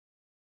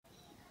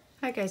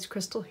Hi guys,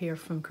 Crystal here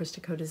from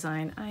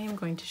ChristaCoDesign. I am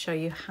going to show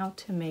you how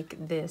to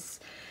make this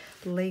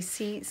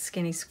lacy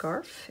skinny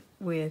scarf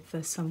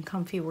with some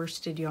comfy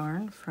worsted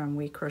yarn from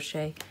We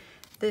Crochet.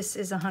 This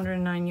is a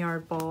 109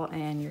 yard ball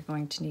and you're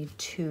going to need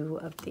 2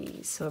 of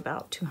these, so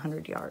about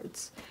 200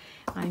 yards.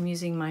 I'm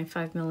using my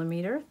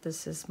 5mm.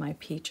 This is my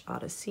Peach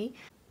Odyssey.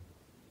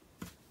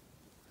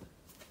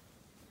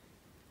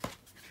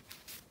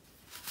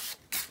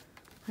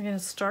 I'm going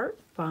to start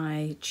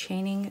by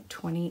chaining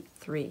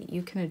 23.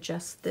 You can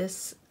adjust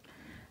this,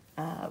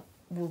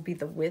 will be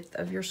the width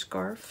of your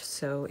scarf,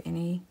 so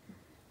any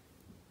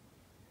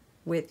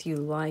width you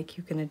like,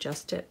 you can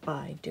adjust it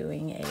by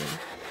doing a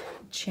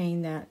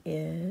chain that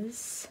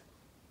is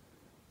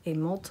a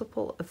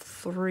multiple of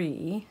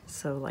 3,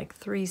 so like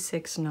 3,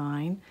 6,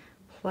 9,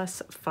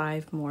 plus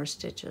 5 more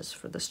stitches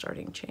for the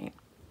starting chain.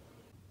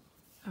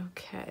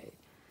 Okay,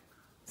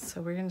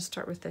 so we're going to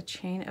start with a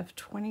chain of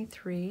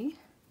 23.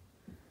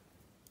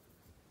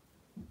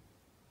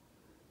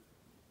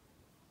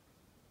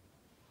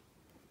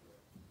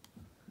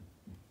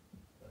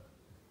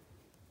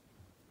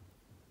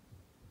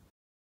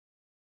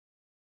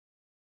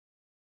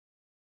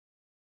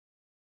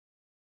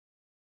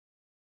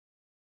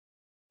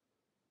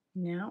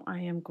 Now I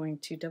am going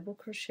to double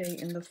crochet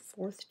in the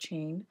 4th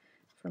chain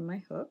from my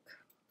hook.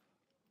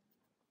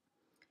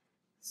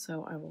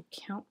 So I will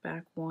count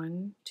back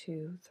 1,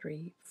 2,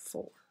 3,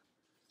 4.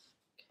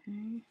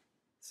 Okay,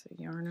 so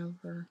yarn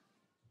over,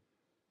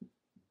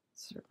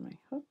 insert my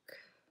hook,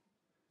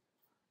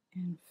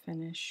 and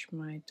finish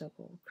my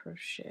double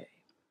crochet.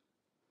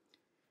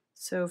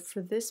 So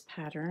for this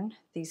pattern,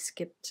 these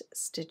skipped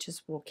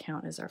stitches will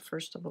count as our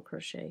first double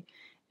crochet,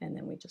 and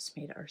then we just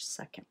made our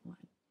second one.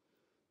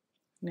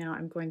 Now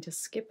I'm going to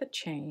skip a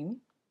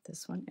chain,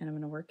 this one, and I'm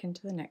going to work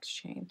into the next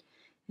chain.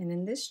 And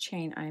in this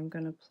chain, I'm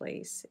going to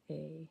place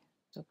a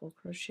double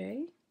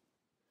crochet.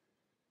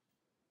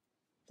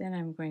 Then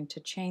I'm going to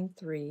chain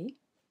 3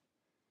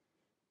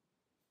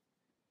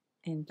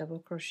 and double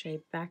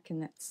crochet back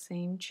in that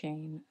same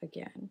chain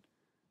again.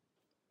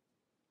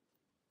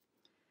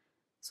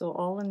 So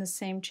all in the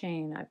same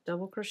chain, I've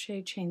double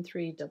crochet, chain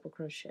 3, double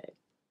crochet.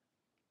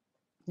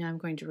 Now I'm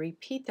going to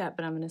repeat that,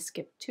 but I'm going to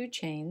skip 2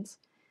 chains.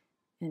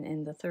 And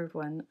in the 3rd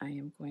one, I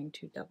am going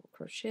to double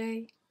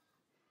crochet,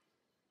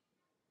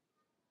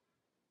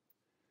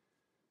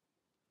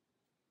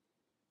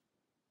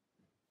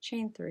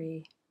 chain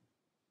 3,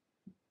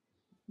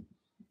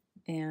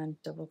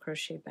 and double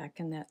crochet back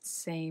in that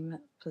same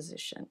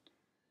position.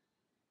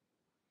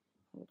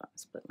 Hold on,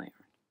 split my yarn.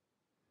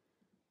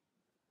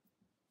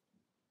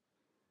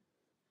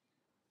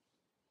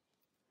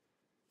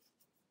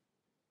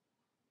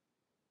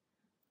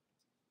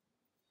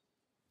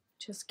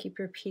 Just keep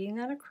repeating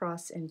that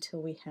across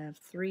until we have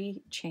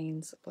 3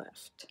 chains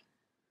left.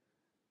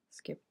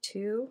 Skip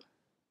 2,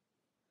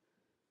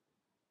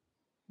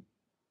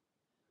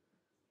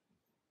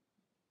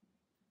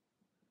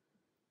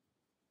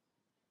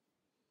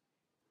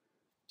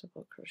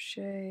 double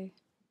crochet,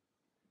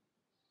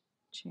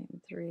 chain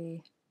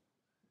 3,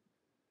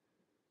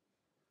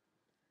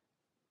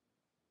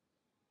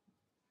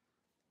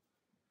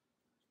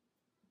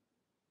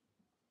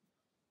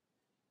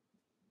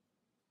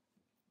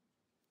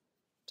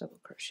 double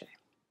crochet,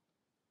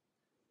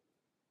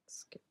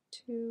 skip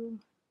 2,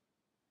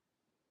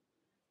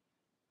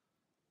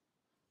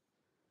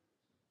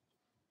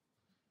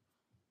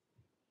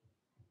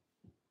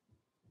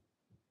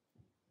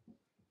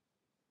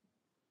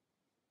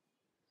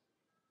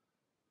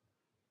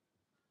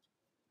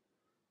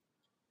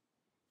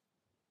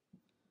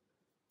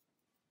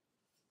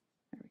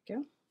 there we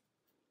go,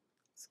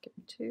 skip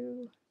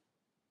 2,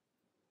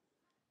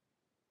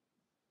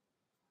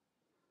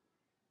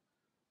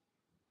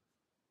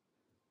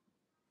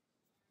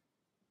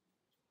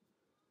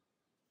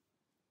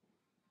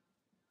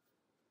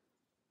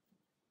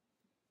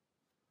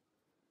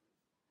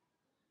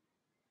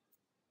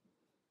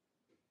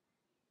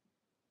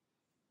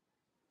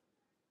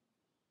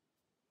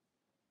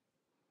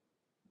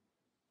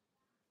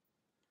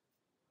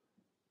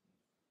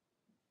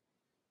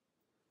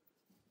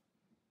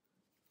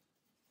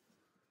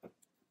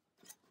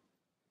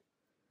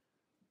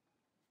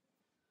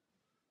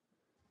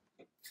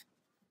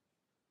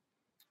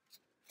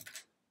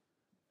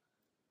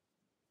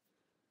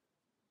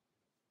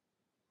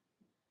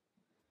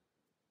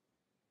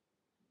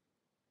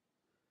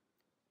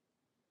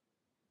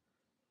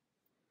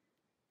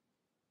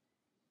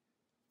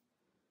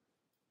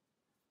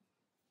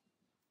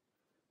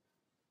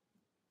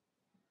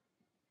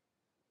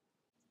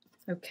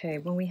 Okay,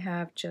 when we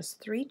have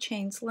just 3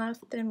 chains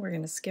left, then we're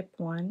going to skip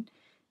 1,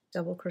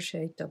 double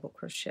crochet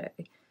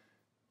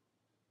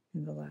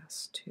in the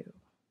last 2.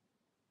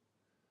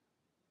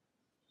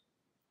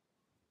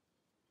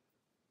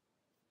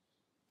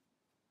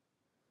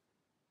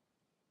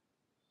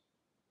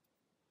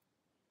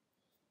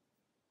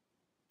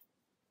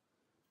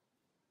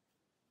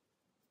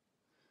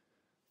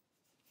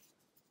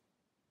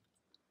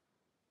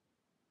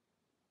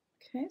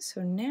 Okay,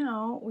 so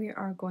now we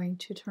are going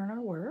to turn our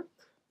work.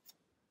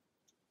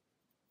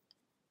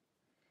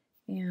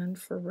 And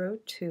for row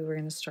 2, we're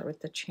going to start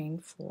with the chain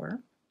 4.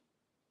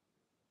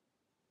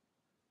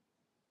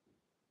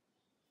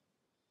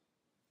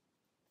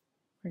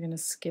 We're going to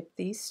skip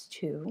these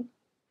 2,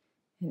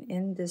 and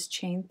in this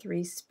chain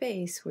 3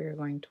 space we are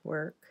going to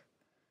work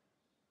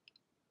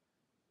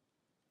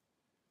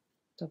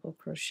double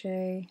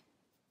crochet,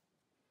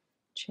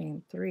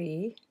 chain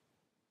 3,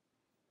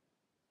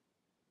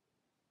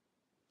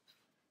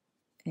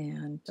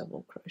 and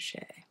double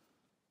crochet.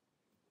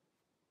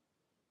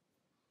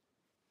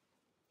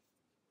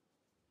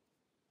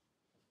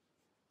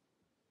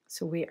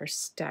 So we are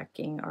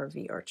stacking our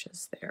V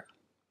arches there.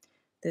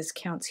 This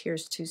counts here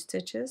as 2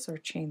 stitches, or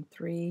chain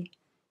 3,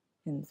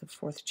 and the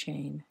 4th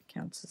chain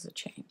counts as a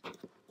chain.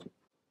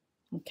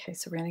 Okay,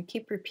 so we're going to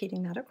keep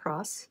repeating that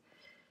across.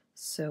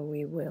 So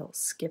we will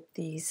skip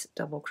these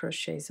double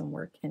crochets and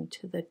work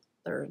into the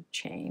 3rd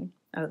chain,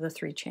 the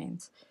 3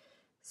 chains.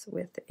 So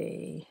with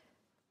a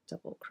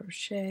double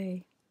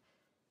crochet,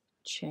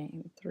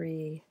 chain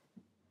 3,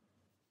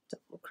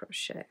 double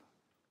crochet.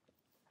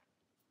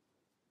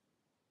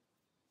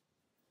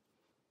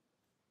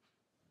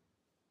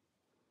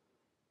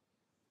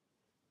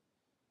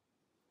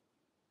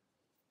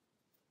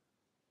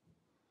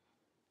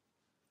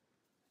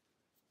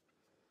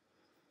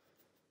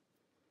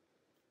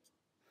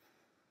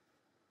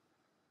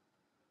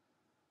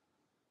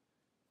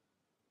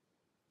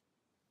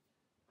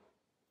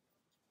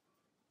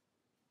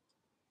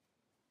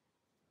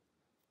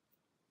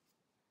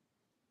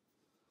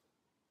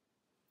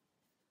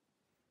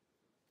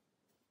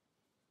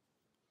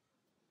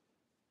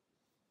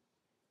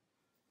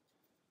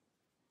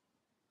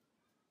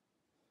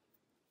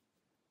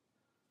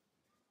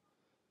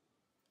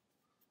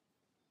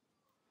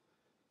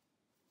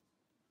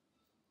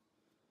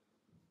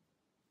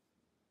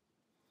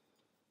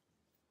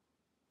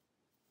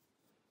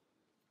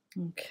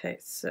 Okay,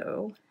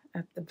 so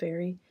at the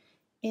very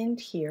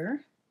end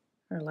here,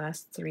 our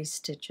last 3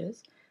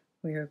 stitches,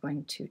 we are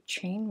going to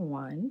chain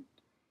 1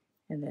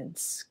 and then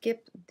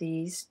skip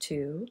these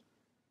 2,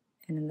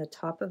 and in the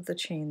top of the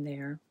chain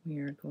there we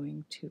are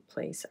going to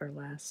place our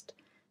last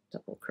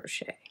double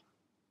crochet.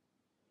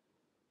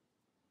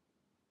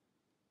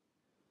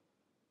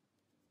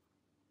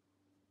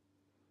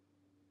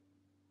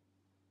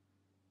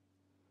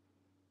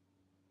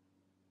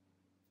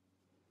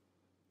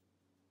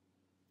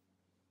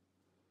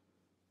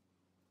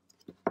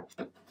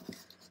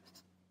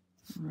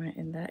 All right,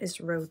 and that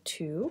is row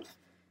 2.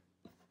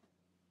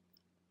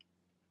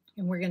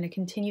 And we're going to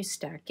continue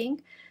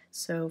stacking.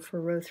 So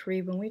for row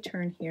 3, when we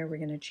turn here, we're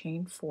going to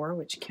chain 4,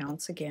 which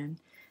counts again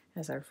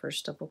as our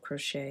first double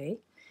crochet.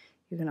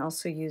 You can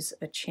also use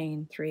a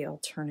chain 3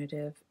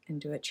 alternative and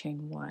do a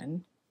chain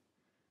 1.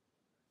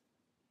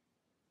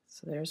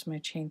 So there's my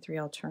chain 3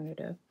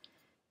 alternative.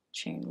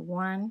 Chain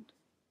 1,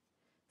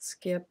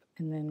 skip,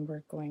 and then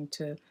we're going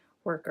to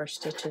work our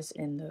stitches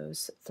in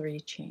those 3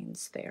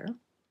 chains there.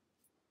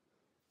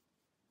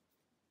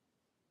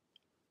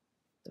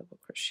 Double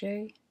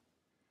crochet,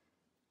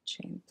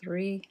 chain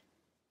 3,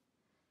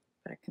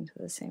 back into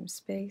the same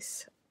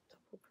space,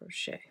 double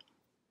crochet.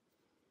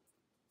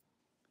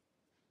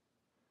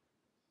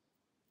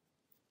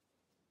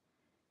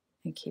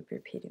 And keep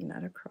repeating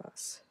that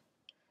across.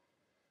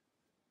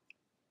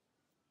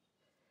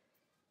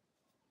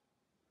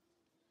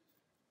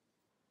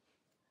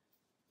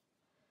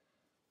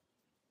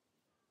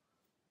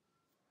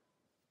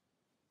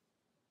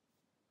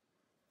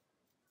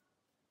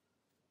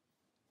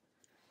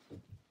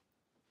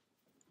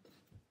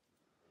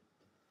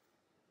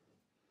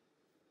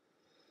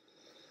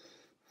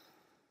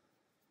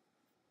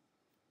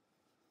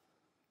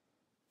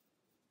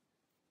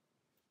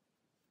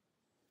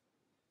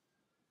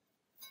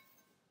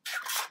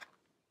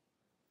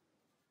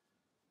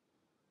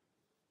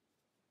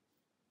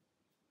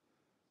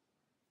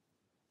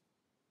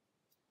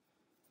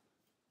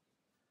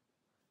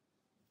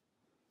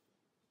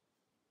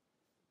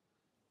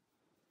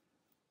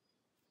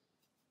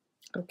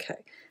 Okay,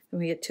 when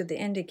we get to the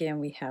end again,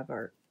 we have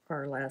our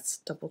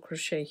last double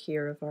crochet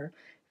here of our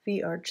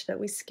V arch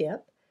that we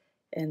skip,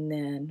 and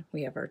then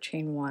we have our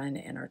chain 1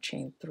 and our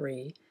chain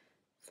 3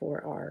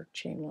 for our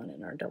chain 1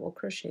 and our double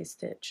crochet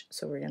stitch.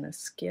 So we're going to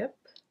skip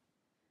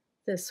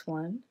this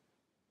one,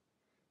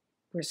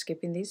 we're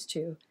skipping these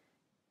 2,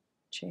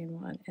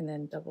 chain 1, and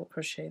then double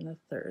crochet in the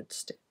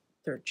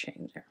third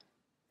chain there,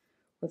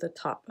 with the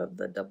top of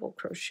the double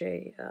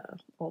crochet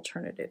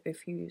alternative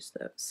if you use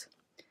those.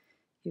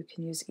 You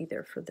can use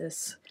either for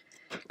this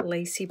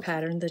Lacy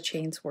pattern. The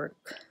chains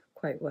work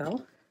quite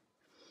well.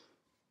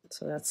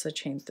 So that's the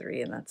chain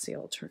 3 and that's the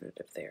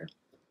alternative there.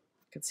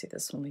 You can see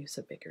this one leaves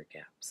a bigger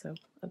gap, so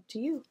up to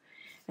you.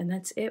 And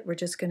that's it. We're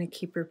just going to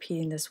keep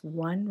repeating this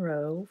 1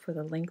 row for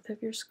the length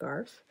of your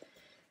scarf.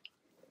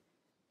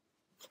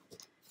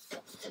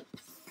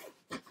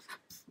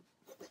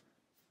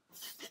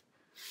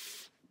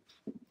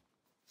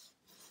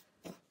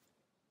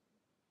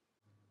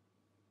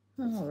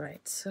 All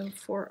right, so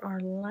for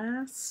our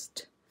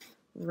last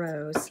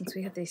row, since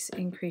we have this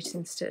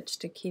increasing stitch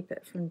to keep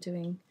it from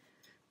doing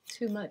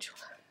too much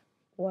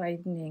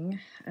widening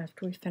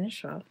after we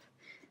finish off,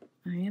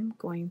 I am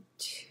going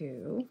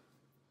to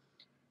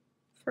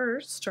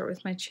first start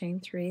with my chain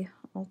 3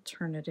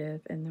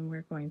 alternative, and then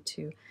we're going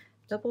to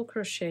double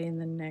crochet in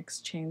the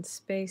next chain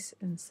space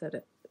and set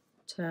it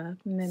to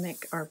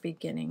mimic our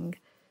beginning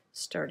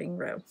starting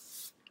row.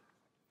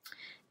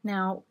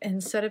 Now,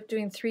 instead of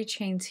doing 3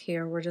 chains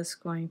here, we're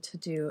just going to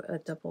do a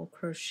double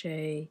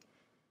crochet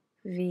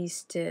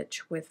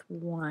V-stitch with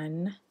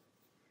 1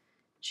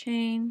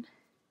 chain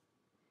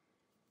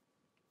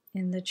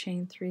in the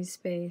chain 3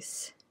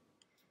 space,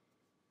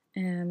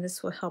 and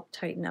this will help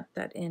tighten up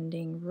that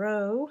ending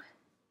row.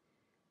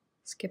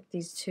 Skip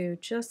these 2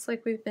 just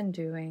like we've been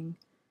doing.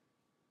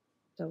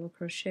 Double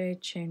crochet,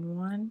 chain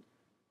 1,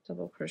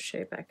 double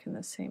crochet back in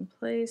the same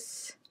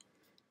place,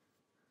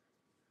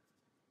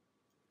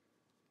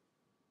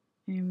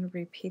 and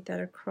repeat that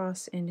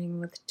across,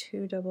 ending with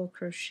 2 double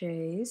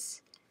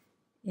crochets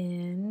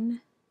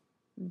in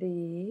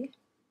the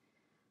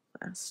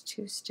last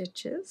 2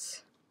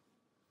 stitches.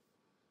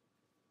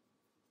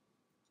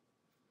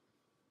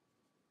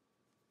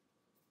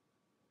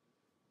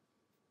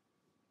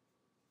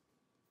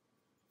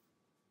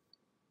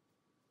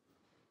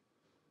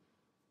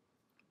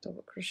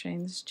 Double crochet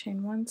in this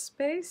chain 1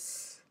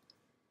 space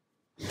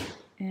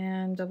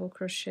and double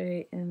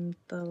crochet in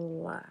the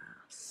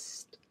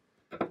last.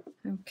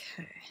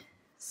 Okay,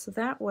 so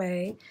that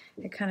way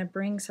it kind of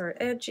brings our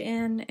edge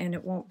in and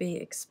it won't be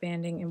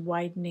expanding and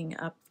widening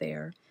up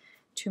there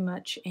too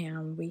much,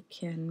 and we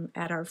can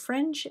add our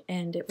fringe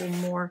and it will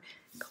more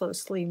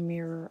closely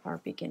mirror our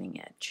beginning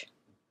edge.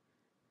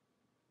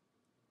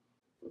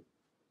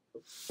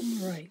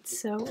 Alright,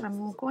 so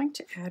I'm going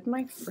to add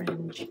my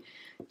fringe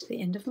to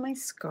the end of my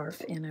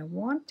scarf, and I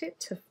want it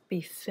to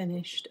be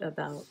finished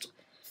about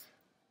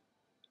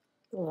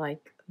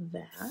like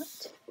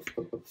that.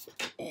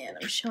 And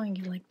I'm showing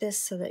you like this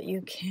so that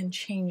you can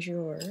change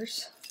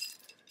yours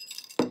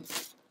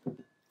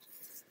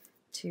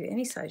to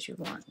any size you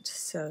want.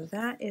 So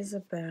that is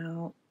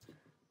about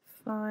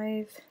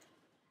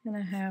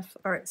 5.5.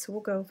 Alright, so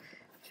we'll go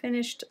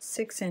finished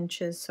 6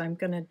 inches, so I'm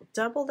going to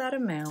double that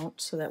amount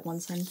so that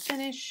once I'm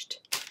finished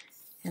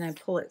and I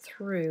pull it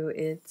through,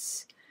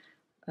 it's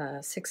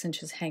 6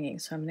 inches hanging.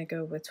 So I'm going to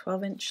go with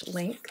 12-inch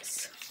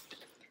lengths.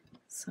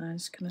 So I'm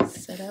just going to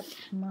set up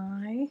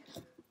my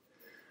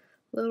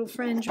little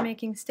fringe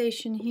making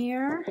station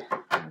here.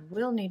 I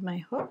will need my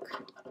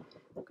hook.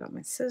 I've got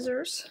my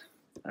scissors.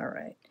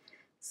 Alright,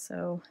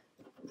 so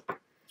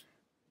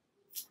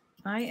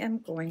I am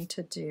going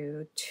to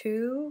do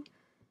 2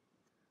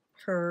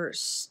 per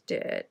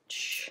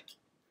stitch,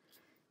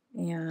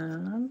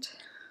 and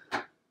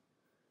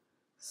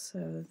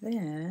so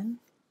then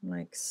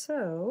like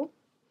so,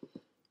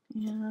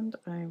 and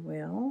I'm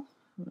going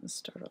to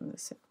start on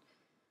this end.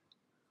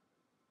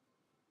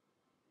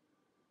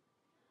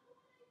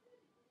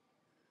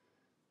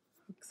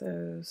 Hook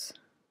those,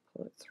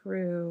 pull it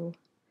through,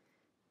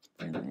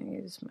 and I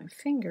use my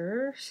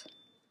fingers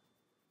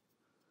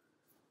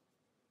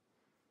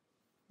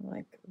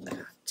like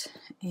that.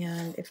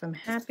 And if I'm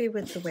happy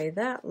with the way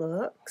that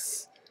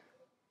looks,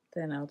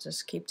 then I'll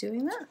just keep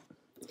doing that.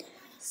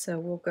 So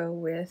we'll go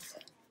with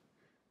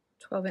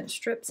 12-inch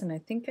strips, and I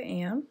think I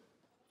am.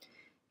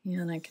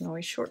 And I can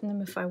always shorten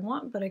them if I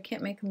want, but I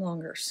can't make them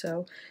longer.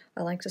 So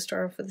I like to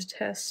start off with a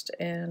test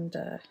and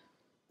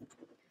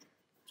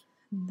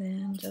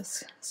then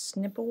just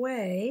snip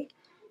away